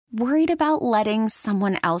Worried about letting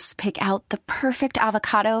someone else pick out the perfect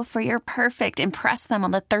avocado for your perfect impress them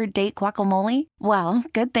on the third date guacamole? Well,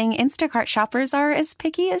 good thing Instacart shoppers are as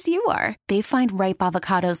picky as you are. They find ripe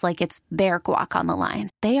avocados like it's their guac on the line.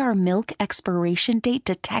 They are milk expiration date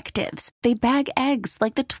detectives. They bag eggs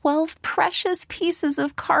like the 12 precious pieces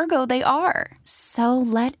of cargo they are. So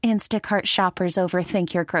let Instacart shoppers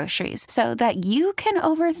overthink your groceries so that you can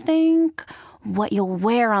overthink what you'll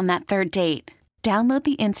wear on that third date. Download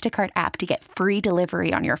the Instacart app to get free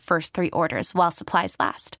delivery on your first 3 orders while supplies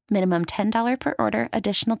last. Minimum $10 per order.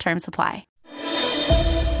 Additional terms apply.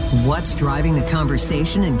 What's driving the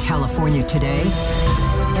conversation in California today?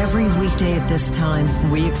 Every weekday at this time,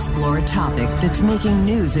 we explore a topic that's making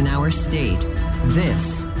news in our state.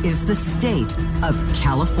 This is the State of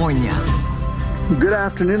California. Good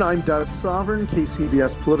afternoon. I'm Doug Sovern,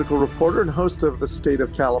 KCBS political reporter and host of the State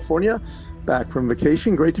of California. Back from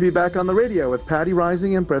vacation. Great to be back on the radio with Patti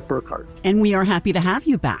Reising and Bret Burkhart. And we are happy to have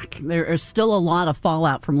you back. There is still a lot of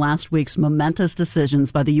fallout from last week's momentous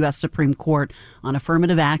decisions by the U.S. Supreme Court on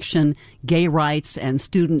affirmative action, gay rights, and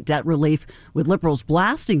student debt relief, with liberals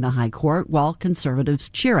blasting the high court while conservatives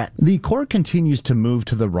cheer it. The court continues to move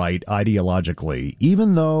to the right ideologically,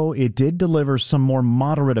 even though it did deliver some more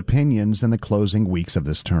moderate opinions in the closing weeks of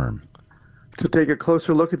this term. To take a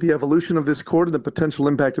closer look at the evolution of this court and the potential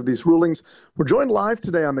impact of these rulings, we're joined live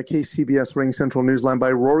today on the KCBS Ring Central Newsline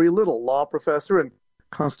by Rory Little, law professor and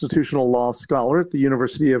constitutional law scholar at the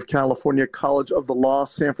University of California College of the Law,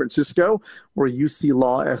 San Francisco, or UC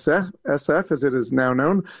Law SF, as it is now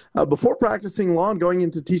known. Before practicing law and going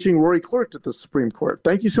into teaching, Rory clerked at the Supreme Court.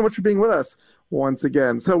 Thank you so much for being with us once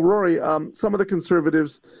again. So, Rory, some of the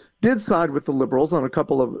conservatives did side with the liberals on a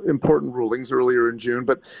couple of important rulings earlier in June,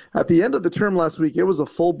 but at the end of the term last week, it was a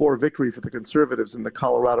full-bore victory for the conservatives in the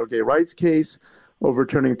Colorado gay rights case,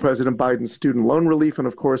 overturning President Biden's student loan relief, and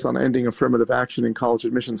of course on ending affirmative action in college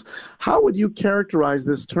admissions. How would you characterize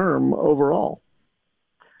this term overall?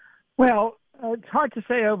 Well, it's hard to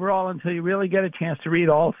say overall until you really get a chance to read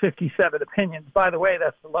all 57 opinions. By the way,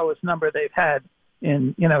 that's the lowest number they've had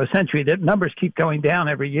in a century. The numbers keep going down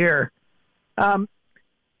every year.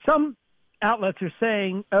 Some outlets are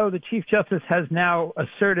saying, the Chief Justice has now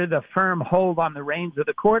asserted a firm hold on the reins of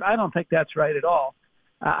the court. I don't think that's right at all.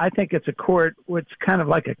 I think it's a court which kind of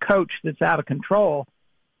like a coach that's out of control.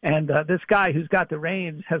 And this guy who's got the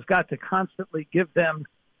reins has got to constantly give them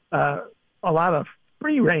a lot of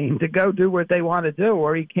free rein to go do what they want to do,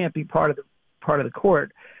 or he can't be part of the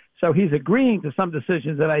court. So he's agreeing to some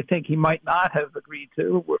decisions that I think he might not have agreed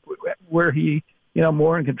to, where he,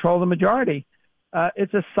 more in control of the majority.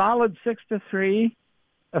 It's a solid 6-3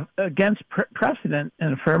 against precedent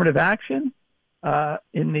in affirmative action.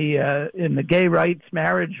 In the gay rights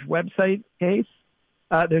marriage website case,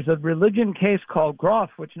 there's a religion case called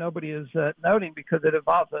Groff, which nobody is noting because it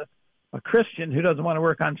involves a Christian who doesn't want to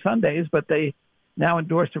work on Sundays, but they now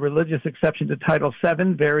endorsed a religious exception to Title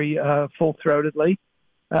VII very full-throatedly.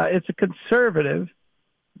 It's a conservative,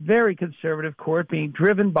 very conservative court being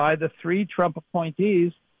driven by the 3 Trump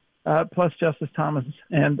appointees, plus Justice Thomas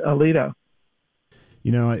and Alito.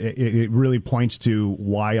 It really points to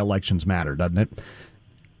why elections matter, doesn't it?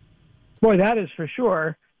 Boy, that is for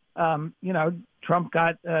sure. Trump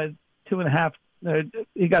got 2.5.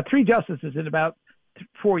 He got 3 justices in about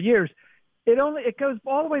 4 years. It goes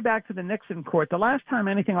all the way back to the Nixon court. The last time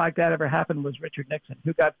anything like that ever happened was Richard Nixon,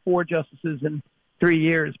 who got 4 justices in 3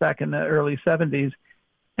 years back in the early 70s.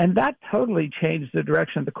 And that totally changed the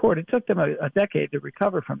direction of the court. It took them a decade to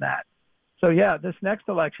recover from that. So, yeah, this next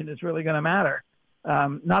election is really going to matter.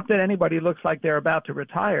 Not that anybody looks like they're about to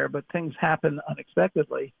retire, but things happen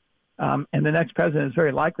unexpectedly. And the next president is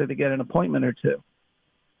very likely to get an appointment or two.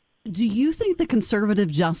 Do you think the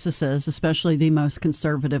conservative justices, especially the most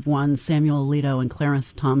conservative ones, Samuel Alito and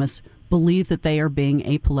Clarence Thomas, believe that they are being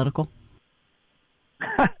apolitical?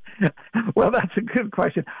 Well, that's a good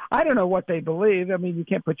question. I don't know what they believe. I mean, you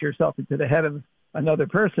can't put yourself into the head of another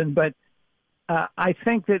person, but I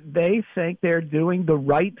think that they think they're doing the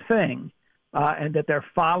right thing. And that they're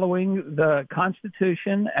following the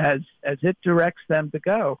Constitution as it directs them to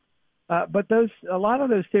go. But a lot of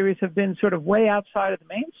those theories have been sort of way outside of the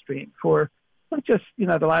mainstream for not just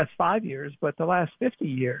the last 5 years, but the last 50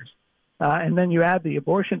 years. And then you add the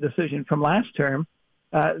abortion decision from last term.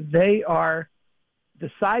 They are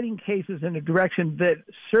deciding cases in a direction that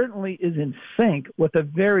certainly is in sync with a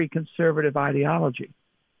very conservative ideology.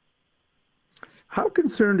 How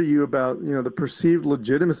concerned are you about, the perceived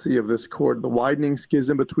legitimacy of this court, the widening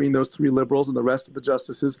schism between those 3 liberals and the rest of the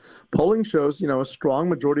justices? Polling shows, a strong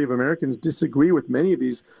majority of Americans disagree with many of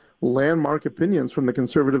these landmark opinions from the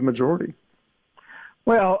conservative majority.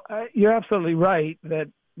 Well, you're absolutely right that,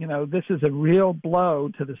 this is a real blow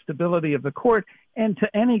to the stability of the court and to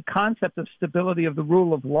any concept of stability of the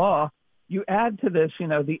rule of law. You add to this,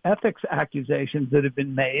 the ethics accusations that have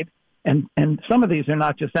been made, and some of these are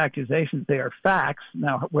not just accusations, they are facts.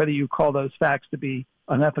 Now, whether you call those facts to be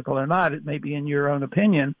unethical or not, it may be in your own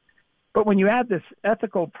opinion. But when you add this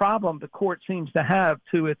ethical problem the court seems to have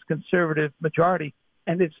to its conservative majority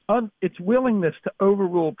and its willingness to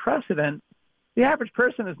overrule precedent, the average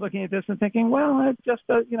person is looking at this and thinking, well, it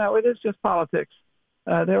is just politics.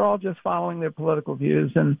 They're all just following their political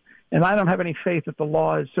views. And I don't have any faith that the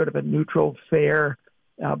law is sort of a neutral, fair,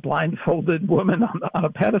 blindfolded woman on a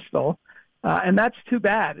pedestal. And that's too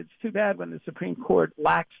bad. It's too bad when the Supreme Court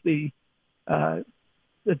lacks the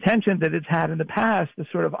attention that it's had in the past, the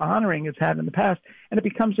sort of honoring it's had in the past, and it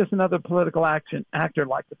becomes just another political actor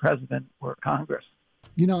like the president or Congress.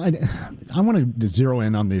 I want to zero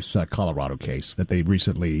in on this Colorado case that they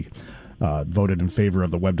recently voted in favor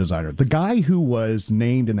of the web designer. The guy who was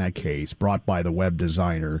named in that case, brought by the web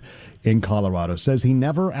designer in Colorado, says he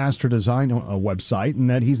never asked her to design a website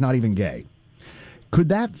and that he's not even gay. Could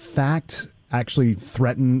that fact actually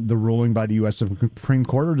threaten the ruling by the U.S. Supreme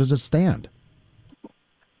Court, or does it stand?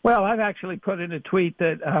 Well, I've actually put in a tweet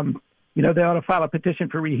that, they ought to file a petition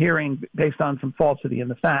for rehearing based on some falsity in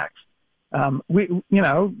the facts. We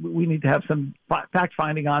need to have some fact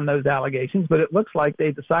finding on those allegations, but it looks like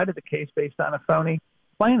they decided the case based on a phony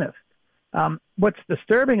plaintiff. What's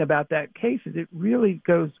disturbing about that case is it really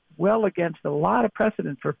goes well against a lot of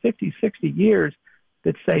precedent for 50, 60 years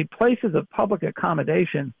that say places of public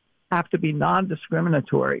accommodation have to be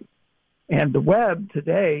non-discriminatory. And the web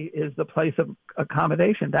today is the place of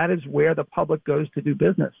accommodation. That is where the public goes to do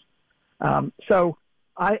business.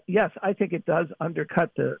 I think it does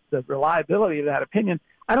undercut the reliability of that opinion.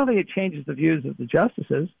 I don't think it changes the views of the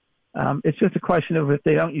justices. It's just a question of if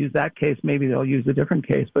they don't use that case, maybe they'll use a different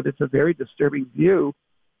case. But it's a very disturbing view.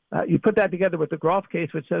 You put that together with the Groff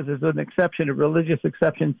case, which says there's an exception, a religious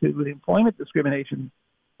exception to the employment discrimination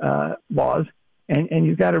laws, and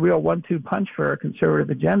you've got a real 1-2 punch for a conservative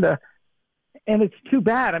agenda. And it's too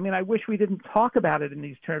bad. I mean, I wish we didn't talk about it in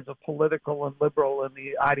these terms of political and liberal and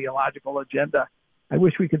the ideological agenda. I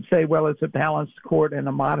wish we could say, well, it's a balanced court and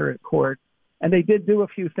a moderate court. And they did do a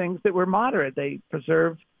few things that were moderate. They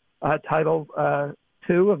preserved Title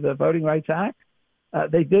II of the Voting Rights Act.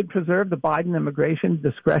 They did preserve the Biden immigration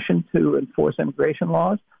discretion to enforce immigration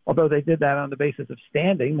laws, although they did that on the basis of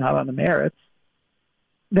standing, not on the merits.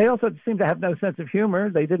 They also seem to have no sense of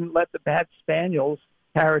humor. They didn't let the Bad Spaniels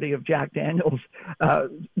parody of Jack Daniels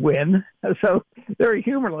win. So they're a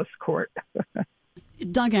humorless court.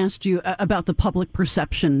 Doug asked you about the public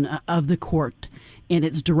perception of the court and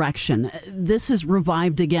its direction. This has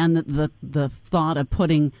revived again the thought of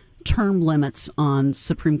putting term limits on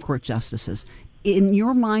Supreme Court justices. In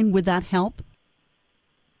your mind, would that help?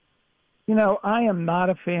 I am not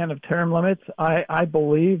a fan of term limits. I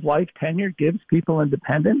believe life tenure gives people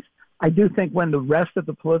independence. I do think when the rest of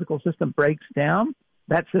the political system breaks down,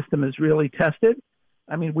 that system is really tested.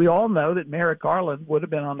 I mean, we all know that Merrick Garland would have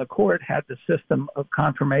been on the court had the system of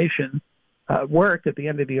confirmation worked at the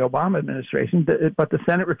end of the Obama administration, but the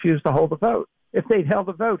Senate refused to hold the vote. If they'd held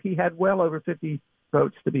the vote, he had well over 50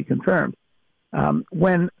 votes to be confirmed.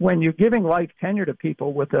 When you're giving life tenure to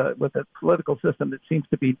people with a political system that seems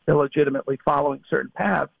to be illegitimately following certain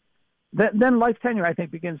paths, then life tenure, I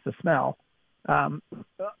think, begins to smell.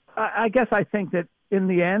 I guess I think that in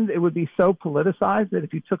the end, it would be so politicized that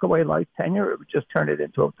if you took away life tenure, it would just turn it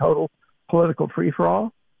into a total political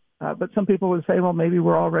free-for-all. But some people would say, well, maybe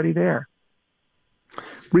we're already there.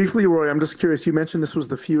 Briefly, Roy, I'm just curious. You mentioned this was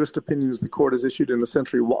the fewest opinions the court has issued in a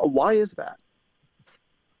century. Why is that?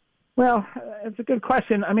 Well, it's a good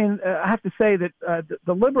question. I mean, I have to say that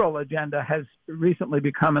the liberal agenda has recently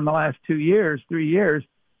become, in the last 3 years,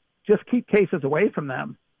 just keep cases away from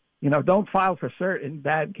them. Don't file for cert in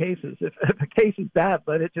bad cases. If a case is bad,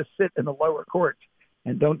 let it just sit in the lower courts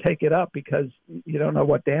and don't take it up because you don't know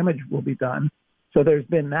what damage will be done. So there's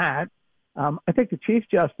been that. I think the Chief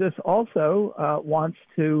Justice also wants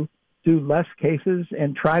to do less cases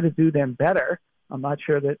and try to do them better. I'm not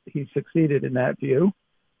sure that he succeeded in that view.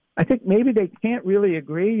 I think maybe they can't really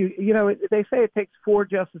agree. They say it takes 4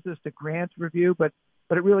 justices to grant review, but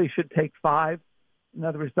it really should take 5. In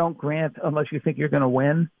other words, don't grant unless you think you're going to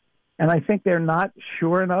win. And I think they're not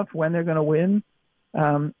sure enough when they're going to win.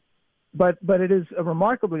 But it is a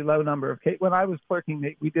remarkably low number of cases. When I was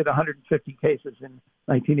clerking, we did 150 cases in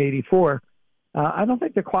 1984. I don't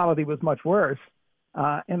think the quality was much worse.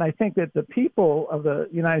 And I think that the people of the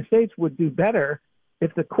United States would do better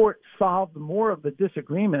if the court solved more of the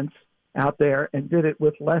disagreements out there and did it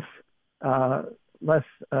with less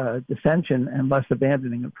dissension and less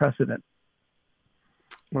abandoning of precedent.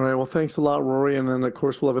 All right. Well, thanks a lot, Rory. And then, of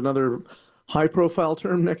course, we'll have another high-profile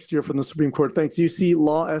term next year from the Supreme Court. Thanks, UC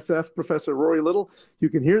Law SF Professor Rory Little. You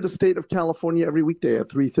can hear the State of California every weekday at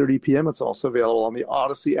 3:30 p.m. It's also available on the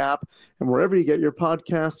Odyssey app. And wherever you get your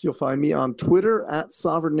podcasts, you'll find me on Twitter at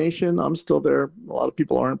Sovern Nation. I'm still there. A lot of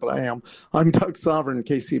people aren't, but I am. I'm Doug Sovern,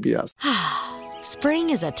 KCBS. Spring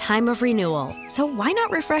is a time of renewal, so why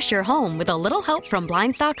not refresh your home with a little help from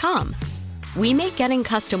Blinds.com? We make getting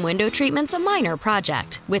custom window treatments a minor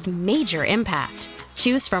project with major impact.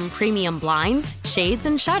 Choose from premium blinds, shades,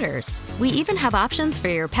 and shutters. We even have options for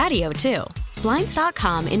your patio, too.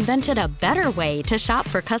 Blinds.com invented a better way to shop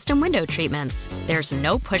for custom window treatments. There's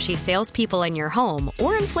no pushy salespeople in your home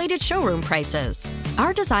or inflated showroom prices.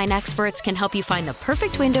 Our design experts can help you find the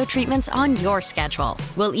perfect window treatments on your schedule.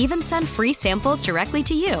 We'll even send free samples directly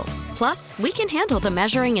to you. Plus, we can handle the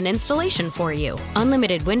measuring and installation for you.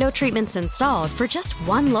 Unlimited window treatments installed for just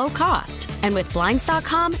one low cost. And with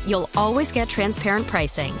Blinds.com, you'll always get transparent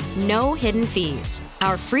pricing. No hidden fees.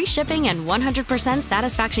 Our free shipping and 100%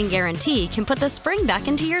 satisfaction guarantee can put the spring back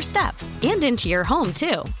into your step and into your home,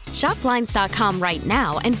 too. Shop Blinds.com right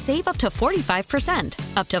now and save up to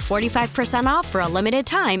 45%. Up to 45% off for a limited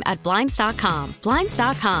time at Blinds.com.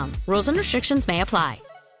 Blinds.com. Rules and restrictions may apply.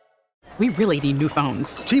 We really need new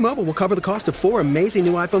phones. T-Mobile will cover the cost of 4 amazing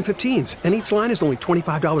new iPhone 15s, and each line is only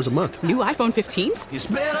 $25 a month. New iPhone 15s? It's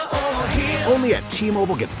better over here. Only at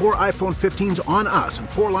T-Mobile, get 4 iPhone 15s on us and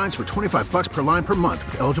 4 lines for $25 per line per month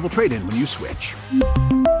with eligible trade-in when you switch.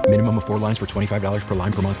 Minimum of 4 lines for $25 per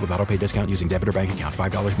line per month with auto-pay discount using debit or bank account.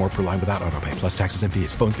 $5 more per line without auto-pay, plus taxes and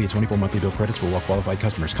fees. Phone fee at 24 monthly bill credits for well-qualified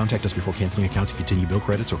customers. Contact us before canceling account to continue bill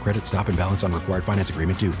credits or credit stop and balance on required finance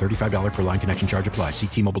agreement due. $35 per line connection charge applies. See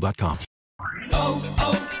T-Mobile.com.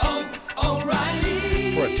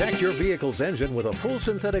 O'Reilly. Protect your vehicle's engine with a full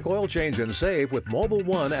synthetic oil change and save with Mobile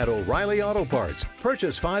One at O'Reilly Auto Parts.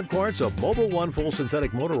 Purchase 5 quarts of Mobile One full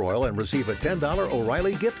synthetic motor oil and receive a $10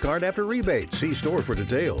 O'Reilly gift card after rebate. See store for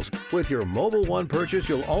details. With your Mobile One purchase,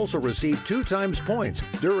 you'll also receive 2 times points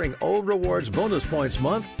during O Rewards Bonus Points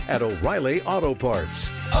Month at O'Reilly Auto Parts.